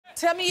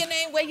Tell me your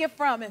name, where you're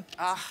from. And...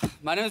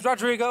 My name is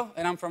Rodrigo,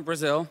 and I'm from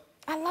Brazil.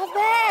 I love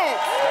that.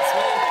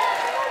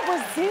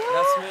 That's me. Brazil?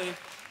 That's me.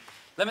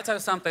 Let me tell you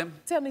something.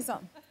 Tell me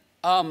something.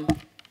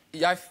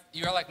 Yeah,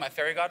 you're like my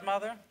fairy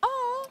godmother.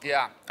 Oh.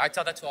 Yeah, I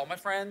tell that to all my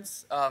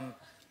friends. It's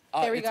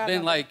godmother.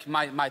 been like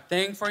my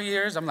thing for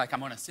years. I'm like, I'm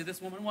gonna see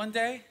this woman one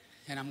day,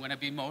 and I'm gonna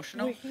be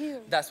emotional. We're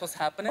here. That's what's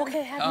happening.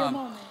 Okay, have your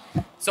moment.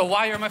 So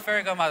why you're my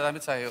fairy godmother? Let me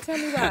tell you. Tell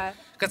me why.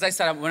 Because I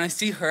said when I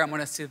see her, I'm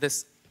gonna see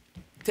this.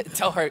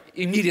 Tell her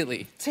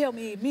immediately. Tell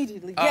me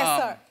immediately.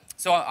 Yes, sir.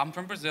 So I'm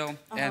from Brazil,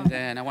 and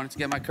then I wanted to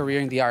get my career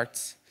in the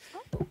arts.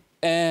 Oh.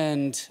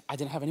 And I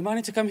didn't have any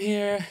money to come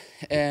here,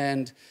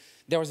 and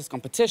there was this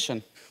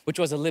competition, which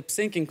was a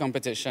lip-syncing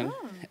competition,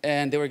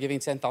 and they were giving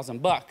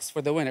 $10,000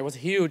 for the winner. It was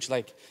huge,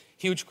 like,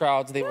 huge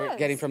crowds they were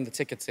getting from the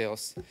ticket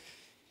sales.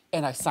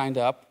 And I signed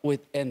up with,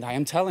 and I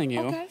am telling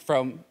you,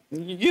 from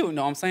you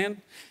know what I'm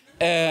saying?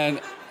 And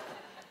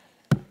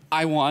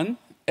I won,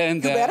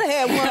 and you better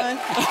have one.